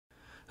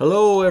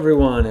Hello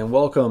everyone and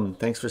welcome.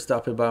 Thanks for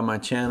stopping by my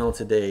channel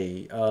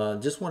today.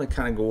 Just want to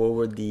kind of go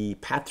over the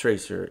path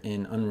tracer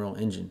in Unreal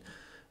Engine.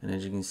 And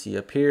as you can see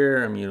up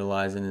here, I'm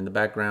utilizing in the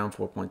background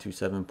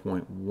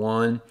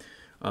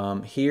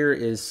 4.27.1. Here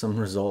is some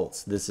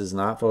results. This is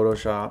not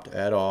photoshopped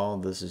at all.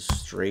 This is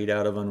straight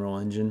out of Unreal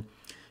Engine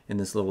in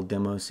this little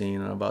demo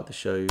scene I'm about to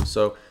show you.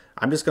 So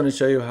I'm just going to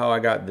show you how I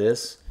got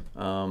this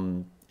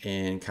and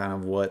kind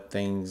of what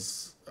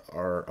things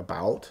are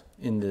about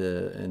in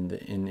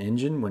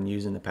Engine when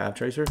using the path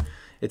tracer.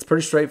 It's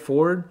pretty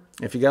straightforward.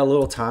 If you got a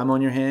little time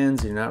on your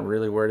hands, you're not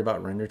really worried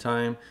about render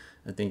time,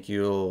 I think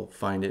you'll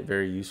find it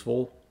very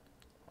useful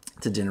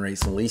to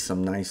generate at least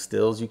some nice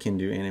stills. You can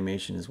do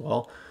animation as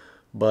well,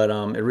 but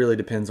it really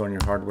depends on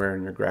your hardware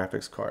and your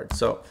graphics card.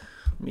 So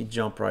let me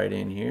jump right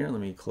in here.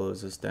 Let me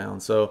close this down.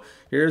 So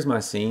here's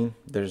my scene.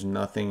 There's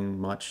nothing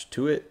much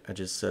to it. I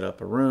just set up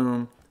a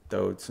room,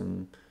 throwed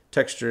some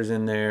textures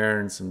in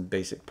there and some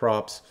basic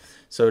props.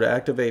 So to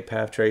activate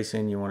path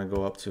tracing, you want to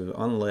go up to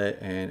unlit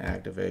and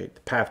activate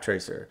the path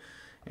tracer.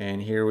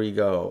 And here we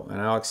go.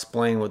 And I'll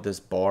explain what this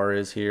bar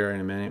is here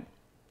in a minute.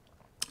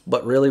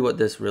 But really what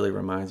this really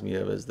reminds me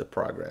of is the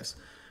progress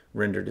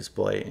render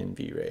display in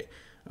V-Ray.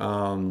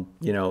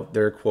 You know,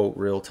 their quote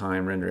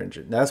real-time render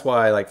engine. That's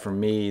why, like, for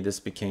me, this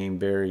became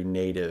very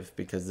native,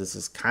 because this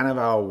is kind of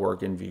how I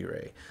work in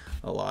V-Ray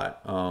a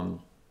lot.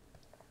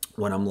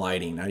 When I'm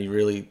lighting, I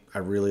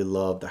really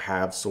love to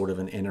have sort of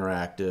an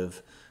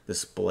interactive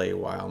display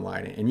while I'm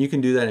lighting. And you can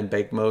do that in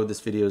bake mode.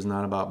 This video is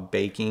not about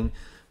baking,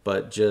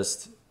 but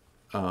just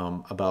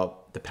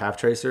about the path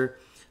tracer.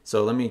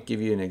 So let me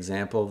give you an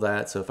example of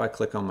that. So if I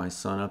click on my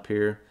sun up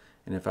here,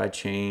 and if I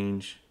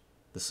change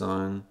the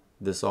sun,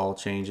 this all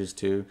changes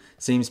too.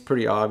 Seems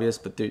pretty obvious,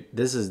 but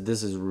this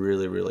is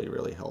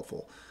really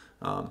helpful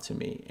to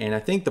me. And I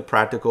think the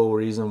practical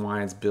reason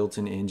why it's built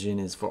in Engine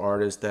is for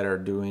artists that are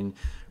doing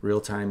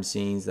real-time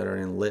scenes that are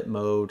in lit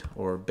mode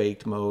or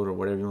baked mode or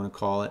whatever you want to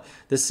call it.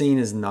 This scene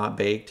is not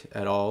baked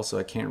at all, so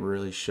I can't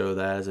really show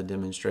that as a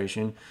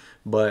demonstration.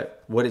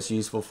 But what it's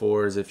useful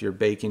for is if you're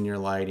baking your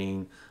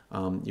lighting,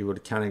 you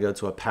would kind of go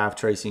to a path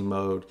tracing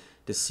mode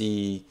to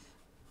see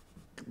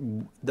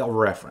the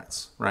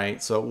reference,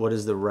 right? So what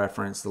is the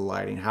reference, the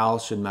lighting? How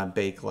should my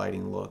bake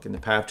lighting look? And the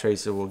path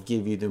tracer will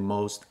give you the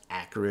most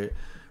accurate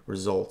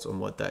results on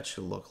what that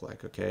should look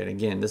like. Okay, and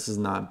again, this is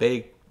not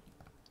baked,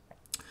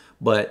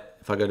 but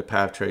if I go to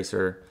path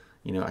tracer,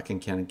 you know, I can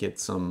kind of get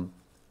some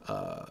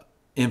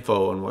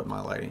info on what my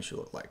lighting should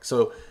look like.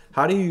 So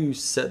how do you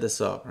set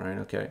this up, right?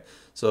 Okay,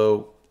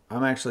 so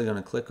I'm actually going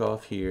to click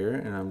off here,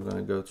 and I'm going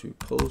to go to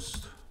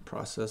post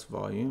process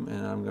volume,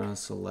 and I'm going to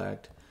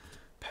select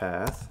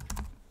path,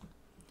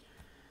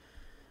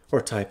 or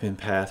type in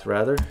path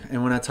rather.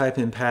 And when I type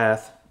in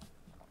path,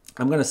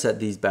 I'm going to set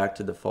these back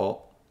to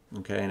default.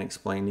 Okay, and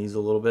explain these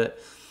a little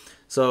bit.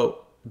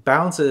 So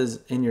bounces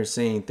in your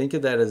scene, think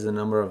of that as the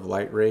number of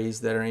light rays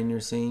that are in your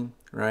scene,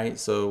 right?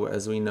 So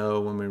as we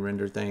know, when we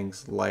render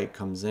things, light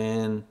comes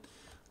in,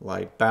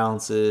 light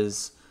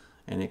bounces,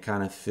 and it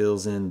kind of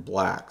fills in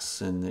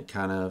blacks, and it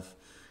kind of,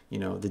 you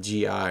know, the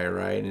GI,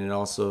 right? And it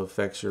also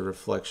affects your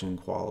reflection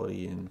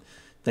quality and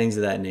things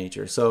of that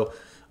nature. So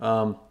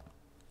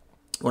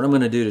what I'm going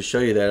to do to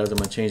show you that is I'm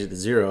going to change it to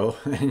 0,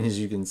 and as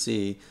you can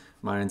see,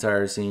 my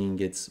entire scene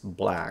gets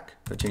black.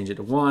 If I change it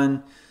to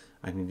 1,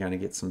 I can kind of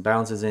get some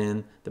bounces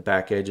in. The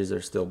back edges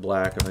are still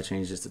black. If I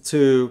change this to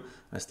 2,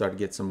 I start to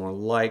get some more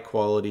light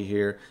quality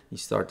here. You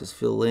start to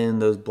fill in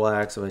those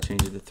blacks. If I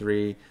change it to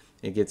 3,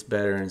 it gets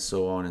better, and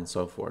so on and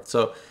so forth.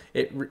 So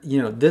it,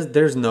 you know,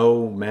 there's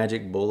no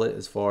magic bullet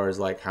as far as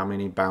like how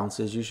many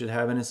bounces you should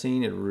have in a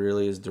scene. It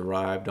really is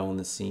derived on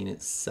the scene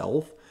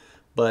itself.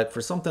 But for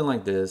something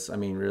like this, I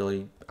mean,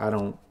 really, I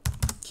don't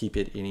keep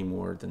it any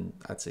more than,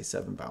 I'd say,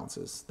 7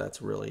 bounces.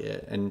 That's really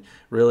it. And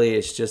really,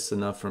 it's just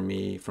enough for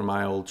me, for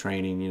my old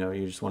training. You know,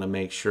 you just want to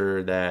make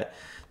sure that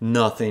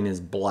nothing is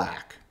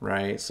black,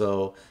 right?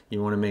 So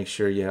you want to make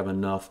sure you have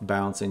enough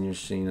bounce in your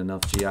scene,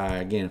 enough GI.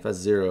 Again, if that's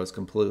 0, it's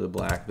completely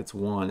black. If it's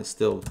 1, it's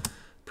still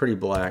pretty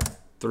black.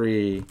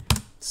 3,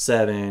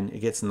 7, it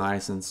gets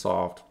nice and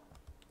soft,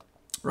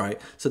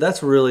 right? So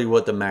that's really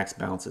what the max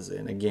bounce is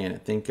in. Again,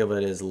 think of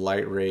it as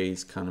light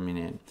rays coming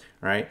in,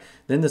 right?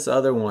 Then this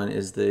other one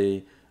is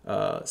the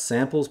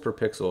samples per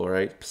pixel,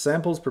 right?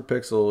 Samples per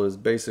pixel is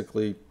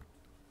basically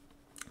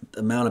the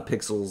amount of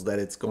pixels that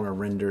it's going to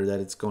render, that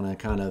it's going to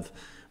kind of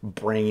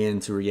bring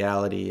into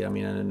reality. I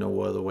mean, I don't know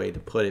what other way to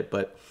put it,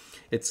 but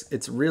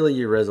it's really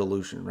your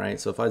resolution, right?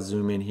 So if I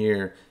zoom in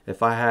here,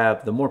 if I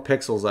have, the more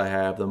pixels I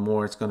have, the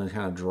more it's going to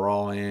kind of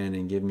draw in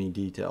and give me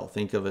detail.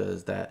 Think of it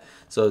as that.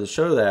 So to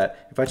show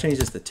that, if I change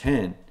this to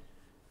 10,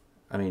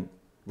 I mean,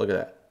 look at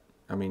that.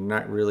 I mean,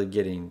 not really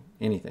getting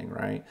anything,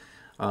 right?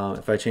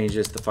 If I change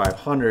this to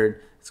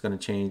 500, it's going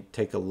to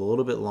take a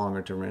little bit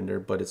longer to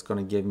render, but it's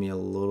going to give me a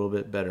little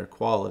bit better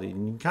quality.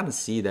 And you can kind of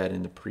see that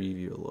in the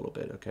preview a little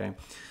bit, okay?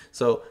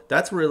 So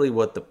that's really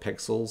what the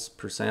pixels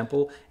per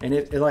sample.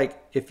 And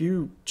like, if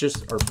you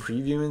just are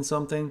previewing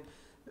something,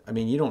 I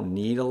mean, you don't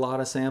need a lot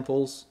of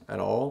samples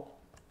at all.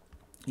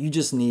 You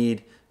just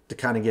need to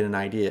kind of get an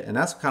idea. And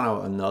that's kind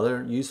of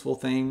another useful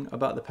thing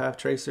about the path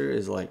tracer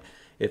is like,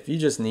 if you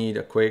just need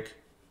a quick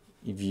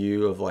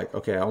view of like,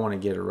 okay, I want to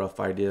get a rough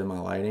idea of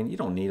my lighting, you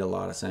don't need a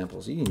lot of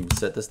samples. You can even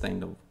set this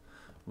thing to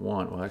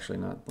 1. Well, actually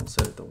not, don't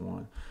set it to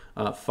 1.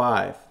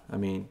 5, I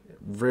mean,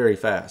 very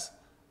fast.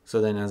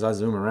 So then as I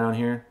zoom around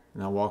here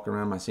and I walk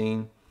around my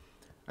scene,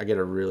 I get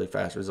a really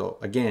fast result.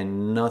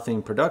 Again,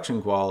 nothing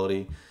production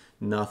quality,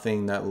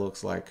 nothing that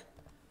looks like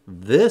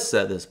this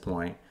at this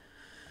point,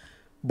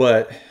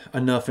 but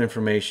enough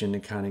information to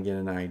kind of get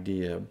an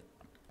idea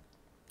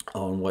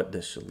on what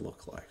this should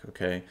look like.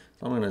 Okay,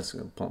 so I'm going to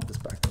pump this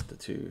back up to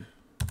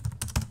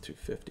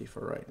 250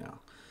 for right now.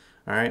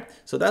 All right,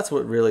 so that's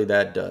what really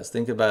that does.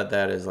 Think about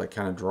that as like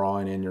kind of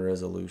drawing in your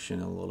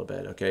resolution a little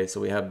bit. Okay,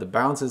 so we have the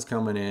bounces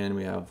coming in,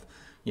 we have,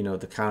 you know,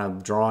 the kind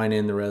of drawing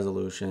in the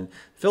resolution.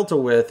 Filter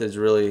width is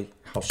really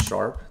how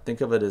sharp. Think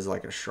of it as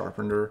like a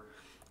sharpener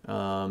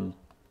a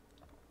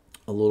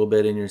little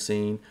bit in your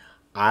scene.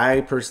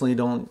 I personally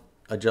don't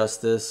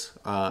adjust this.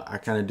 I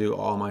kind of do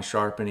all my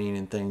sharpening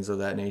and things of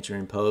that nature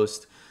in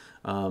post.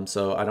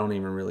 So I don't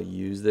even really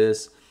use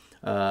this.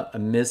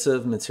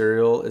 Emissive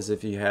material is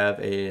if you have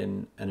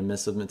an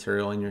emissive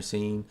material in your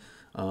scene,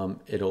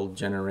 it'll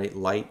generate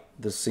light.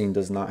 This scene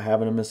does not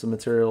have an emissive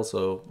material,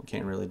 so I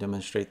can't really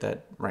demonstrate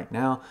that right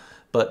now,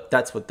 but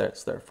that's what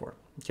that's there for.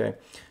 Okay,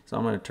 so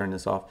I'm going to turn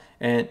this off.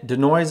 And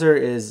denoiser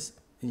is,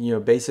 you know,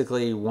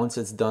 basically once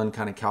it's done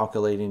kind of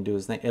calculating, do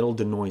its thing, it'll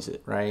denoise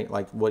it, right?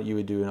 Like what you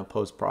would do in a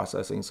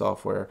post-processing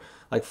software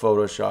like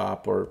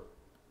Photoshop or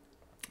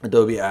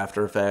Adobe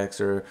After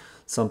Effects or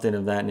something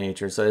of that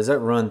nature. So as that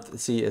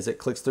runs, see, as it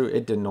clicks through,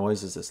 it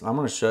denoises this. I'm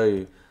going to show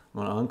you.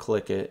 I'm going to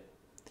unclick it,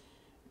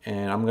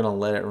 and I'm going to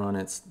let it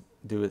run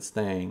do its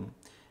thing.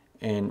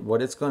 And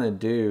what it's going to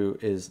do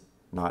is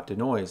not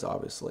denoise,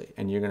 obviously.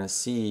 And you're going to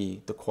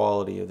see the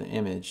quality of the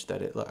image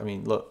that it, I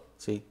mean, look,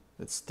 see,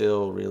 it's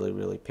still really,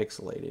 really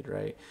pixelated,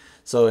 right?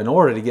 So in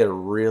order to get a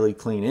really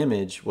clean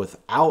image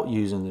without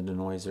using the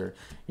denoiser,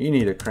 you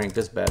need to crank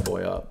this bad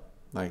boy up,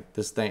 like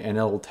this thing, and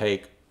it'll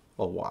take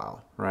a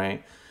while,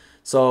 right?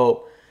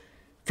 So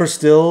for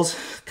stills,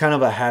 kind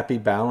of a happy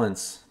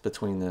balance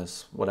between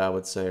this, what I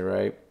would say,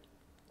 right?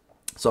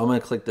 So I'm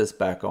going to click this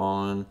back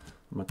on.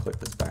 I'm going to click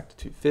this back to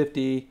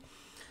 250.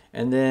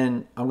 And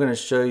then I'm going to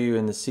show you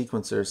in the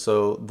sequencer.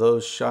 So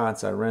those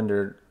shots I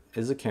rendered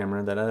is a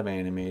camera that I've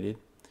animated.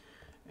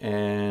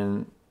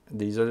 And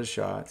these are the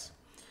shots.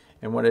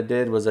 And what I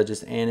did was I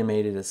just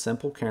animated a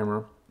simple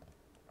camera,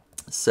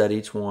 set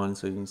each one.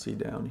 So you can see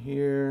down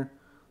here.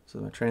 So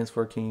my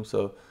transfer key.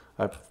 So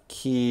I've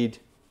keyed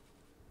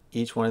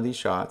each one of these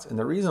shots. And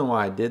the reason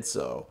why I did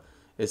so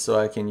is so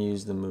I can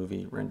use the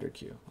movie render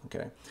queue.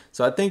 Okay.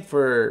 So I think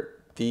for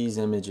these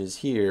images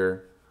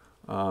here,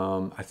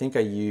 I think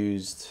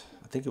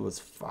it was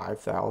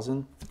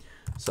 5,000.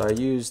 So I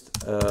used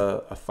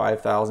a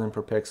 5,000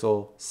 per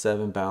pixel,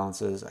 7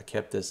 balances. I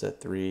kept this at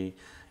 3,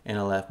 and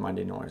I left my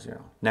denoiser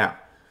 0. Now,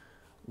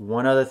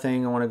 one other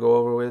thing I want to go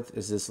over with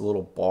is this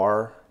little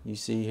bar you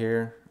see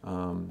here.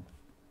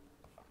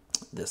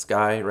 This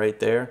guy right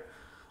there.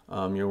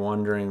 You're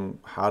wondering,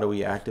 how do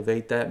we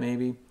activate that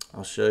maybe?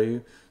 I'll show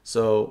you.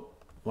 So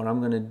what I'm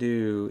going to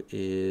do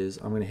is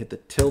I'm going to hit the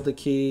tilde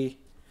key,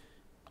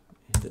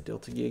 hit the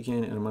delta key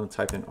again, and I'm going to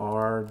type in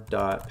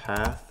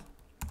r.path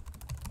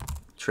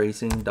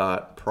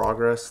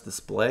tracing.progress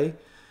display,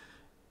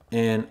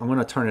 and I'm going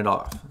to turn it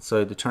off.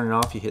 So to turn it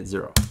off, you hit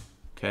 0.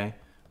 Okay,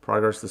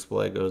 progress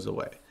display goes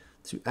away.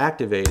 To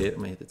activate it, I'm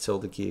going to hit the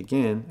tilde key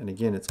again, and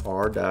again it's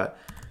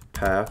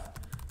r.path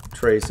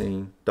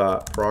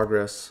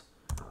tracing.progress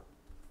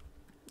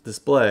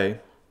display,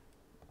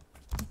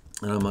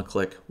 and I'm going to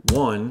click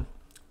 1,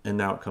 and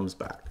now it comes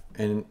back.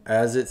 And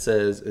as it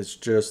says, it's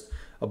just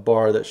a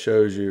bar that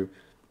shows you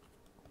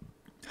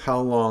how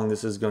long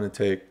this is going to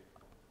take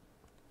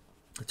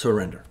to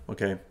render.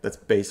 Okay, that's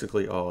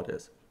basically all it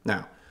is.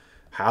 Now,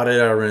 how did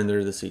I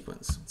render the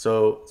sequence?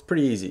 So it's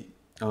pretty easy.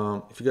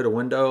 If you go to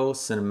Window,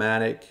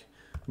 Cinematic,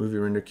 Movie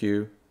Render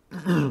Queue,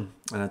 and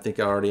I think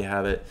I already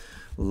have it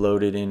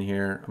loaded in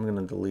here. I'm going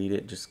to delete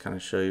it, just kind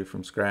of show you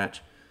from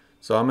scratch.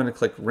 So I'm going to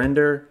click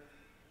Render,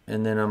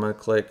 and then I'm going to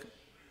click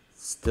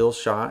Still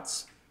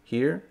Shots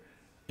here.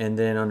 And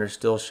then under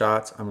Still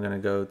Shots, I'm going to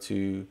go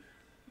to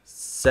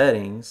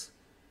Settings.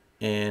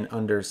 And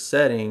under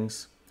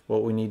Settings,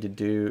 what we need to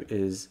do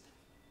is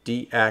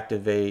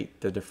deactivate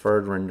the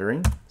deferred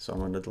rendering. So I'm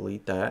going to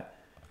delete that.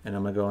 And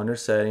I'm going to go under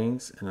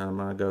Settings, and I'm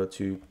going to go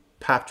to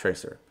Path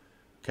Tracer.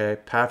 Okay,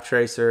 Path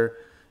Tracer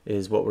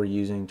is what we're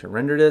using to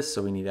render this,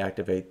 so we need to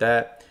activate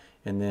that.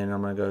 And then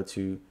I'm going to go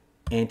to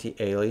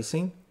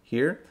Anti-Aliasing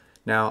here.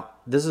 Now,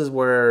 this is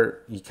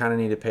where you kind of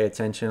need to pay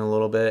attention a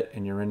little bit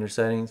in your render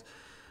settings.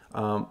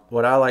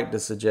 What I like to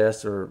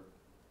suggest or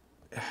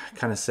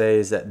kind of say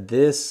is that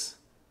this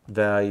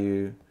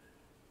value,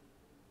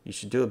 you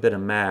should do a bit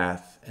of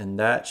math, and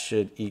that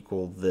should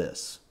equal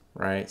this,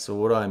 right? So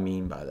what do I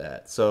mean by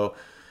that? So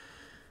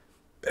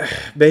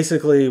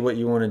basically what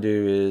you want to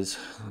do is,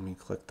 let me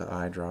click the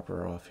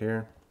eyedropper off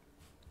here.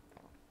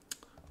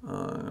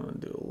 I'm going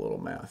to do a little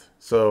math.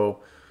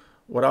 So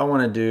what I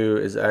want to do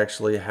is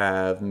actually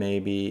have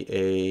maybe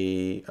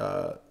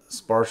a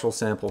spatial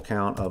sample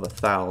count of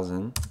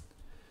 1,000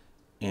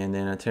 and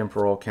then a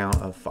temporal count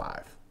of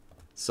 5.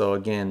 So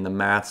again, the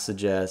math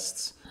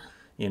suggests,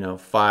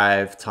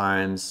 5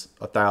 times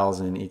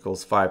 1,000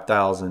 equals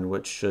 5,000,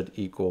 which should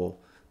equal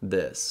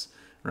this,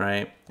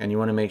 right? And you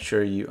want to make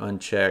sure you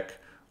uncheck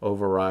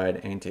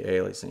override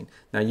anti-aliasing.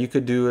 Now you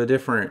could do a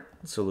different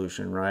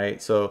solution, right?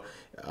 So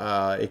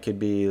it could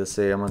be, let's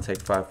say I'm going to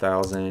take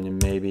 5,000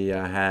 and maybe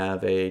I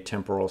have a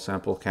temporal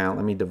sample count.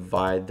 Let me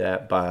divide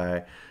that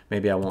by,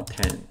 maybe I want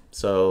 10.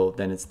 So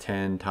then it's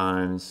 10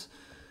 times,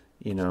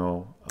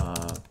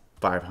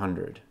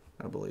 500.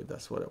 I believe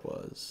that's what it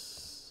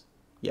was.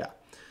 Yeah,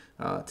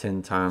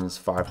 10 times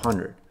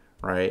 500,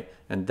 right?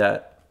 And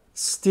that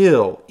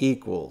still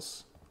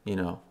equals,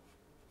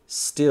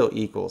 still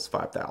equals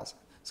 5,000.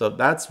 So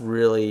that's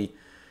really,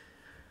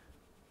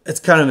 it's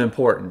kind of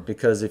important,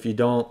 because if you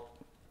don't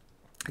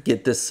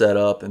get this set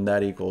up and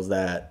that equals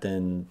that,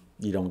 then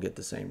you don't get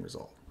the same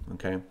result,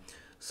 okay?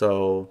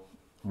 So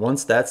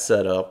once that's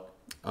set up,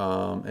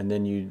 and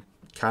then you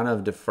kind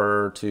of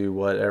defer to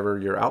whatever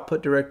your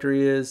output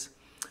directory is,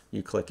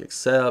 you click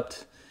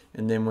accept,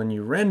 and then when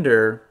you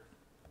render,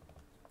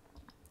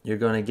 you're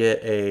going to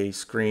get a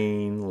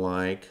screen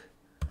like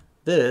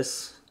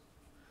this,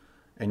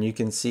 and you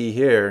can see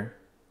here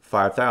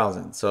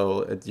 5,000.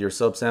 So your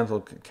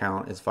subsample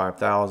count is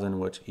 5,000,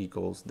 which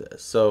equals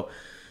this. So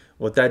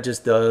what that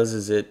just does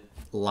is it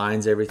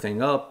lines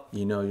everything up.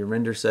 Your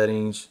render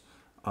settings,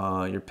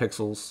 your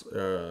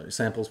pixels,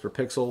 samples per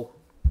pixel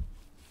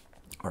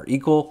are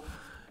equal,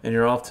 and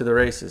you're off to the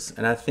races.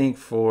 And I think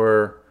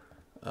for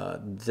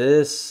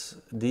these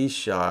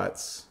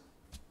shots,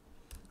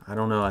 I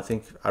don't know, I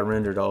think I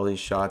rendered all these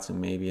shots in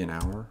maybe an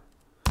hour.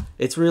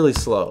 It's really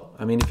slow.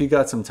 I mean, if you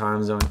got some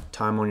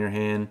time on your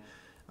hand,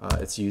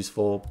 it's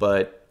useful,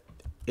 but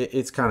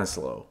it's kind of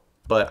slow.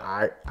 But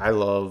I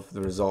love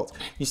the results.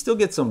 You still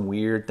get some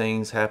weird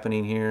things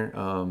happening here.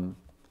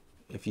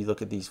 If you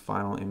look at these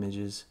final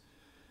images,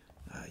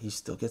 you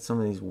still get some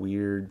of these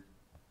weird,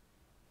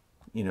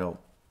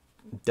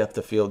 depth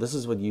of field. This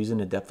is what using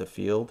a depth of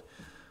field.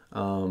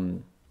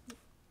 And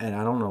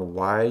I don't know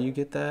why you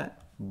get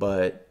that,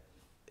 but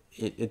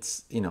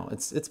it's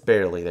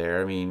barely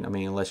there. I mean,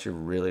 unless you're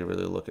really,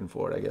 really looking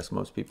for it, I guess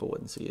most people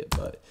wouldn't see it,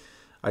 but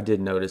I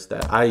did notice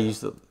that. I used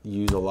to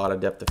use a lot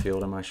of depth of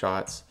field in my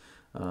shots.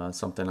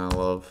 Something I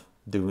love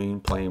doing,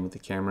 playing with the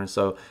camera.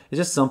 So it's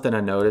just something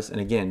I noticed.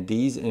 And again,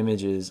 these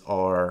images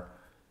are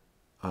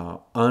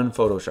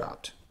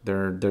unphotoshopped.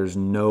 There's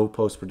no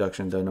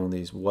post-production done on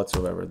these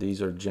whatsoever.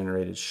 These are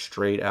generated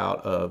straight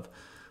out of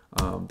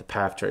the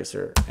path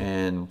tracer.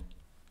 And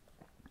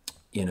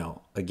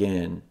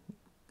again,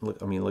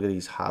 look at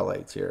these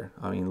highlights here.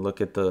 Look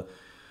at the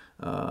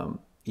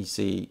you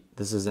see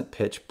this isn't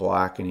pitch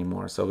black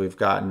anymore, so we've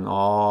gotten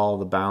all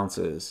the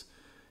bounces,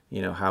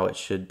 how it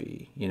should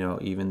be,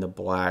 even the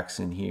blacks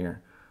in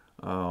here,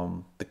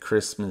 the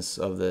crispness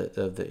of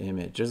the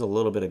image. There's a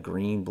little bit of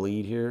green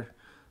bleed here.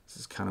 This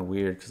is kind of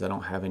weird because I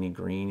don't have any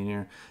green in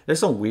here. There's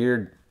some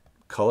weird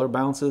color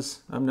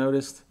bounces I've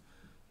noticed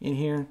in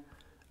here,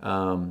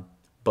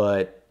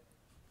 but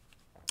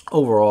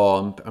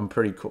overall I'm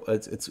pretty cool.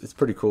 It's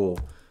pretty cool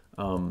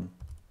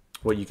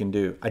what you can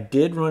do. I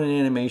did run an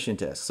animation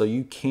test, so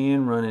you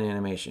can run an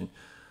animation.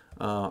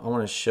 I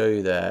want to show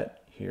you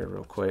that here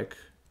real quick.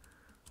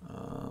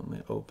 Let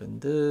me open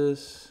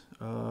this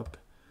up,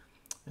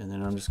 and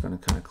then I'm just going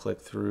to kind of click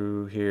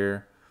through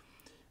here,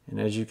 and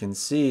as you can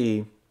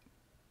see,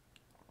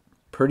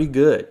 pretty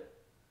good.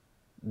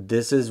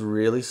 This is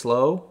really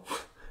slow,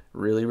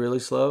 really, really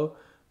slow,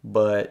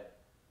 but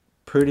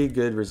pretty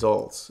good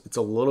results. It's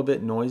a little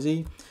bit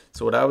noisy.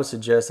 So what I would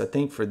suggest, I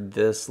think for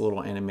this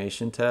little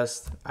animation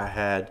test, I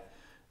had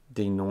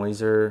the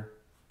noiser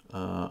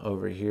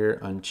over here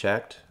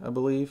unchecked, I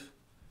believe.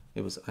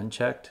 It was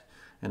unchecked.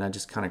 And I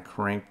just kind of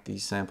cranked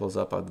these samples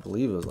up. I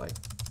believe it was like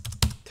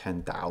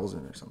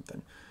 10,000 or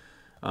something.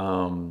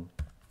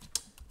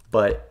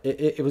 But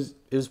it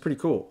was pretty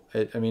cool.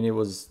 It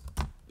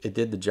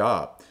did the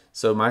job.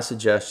 So my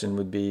suggestion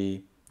would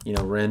be,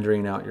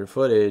 rendering out your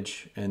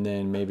footage and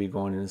then maybe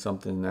going into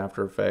something in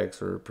After Effects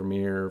or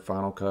Premiere or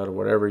Final Cut or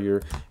whatever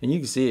and you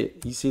can see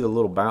it. You see the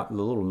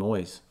little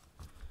noise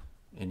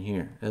in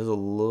here. There's a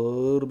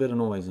little bit of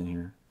noise in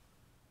here.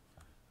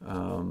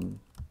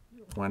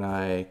 When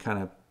I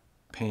kind of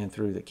pan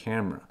through the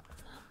camera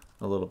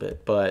a little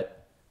bit,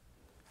 but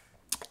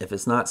if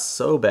it's not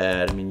so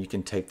bad, you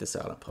can take this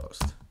out in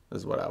post,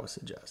 is what I would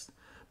suggest.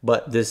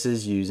 But this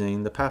is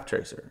using the path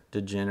tracer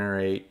to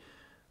generate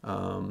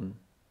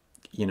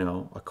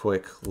a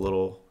quick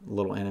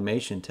little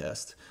animation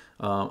test.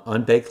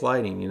 Unbaked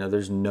lighting,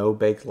 there's no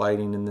baked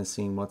lighting in this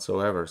scene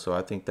whatsoever, so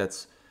I think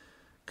that's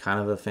kind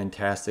of a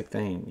fantastic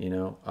thing,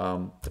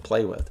 to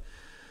play with.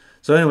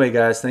 So anyway,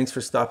 guys, thanks for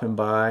stopping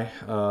by.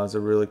 It was a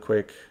really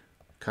quick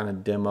kind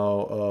of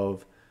demo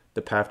of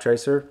the path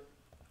tracer,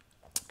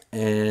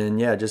 and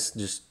yeah,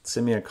 just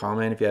send me a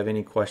comment if you have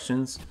any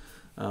questions.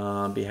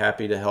 Be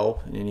happy to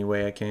help in any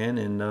way I can.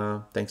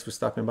 And thanks for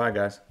stopping by,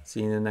 guys.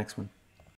 See you in the next one.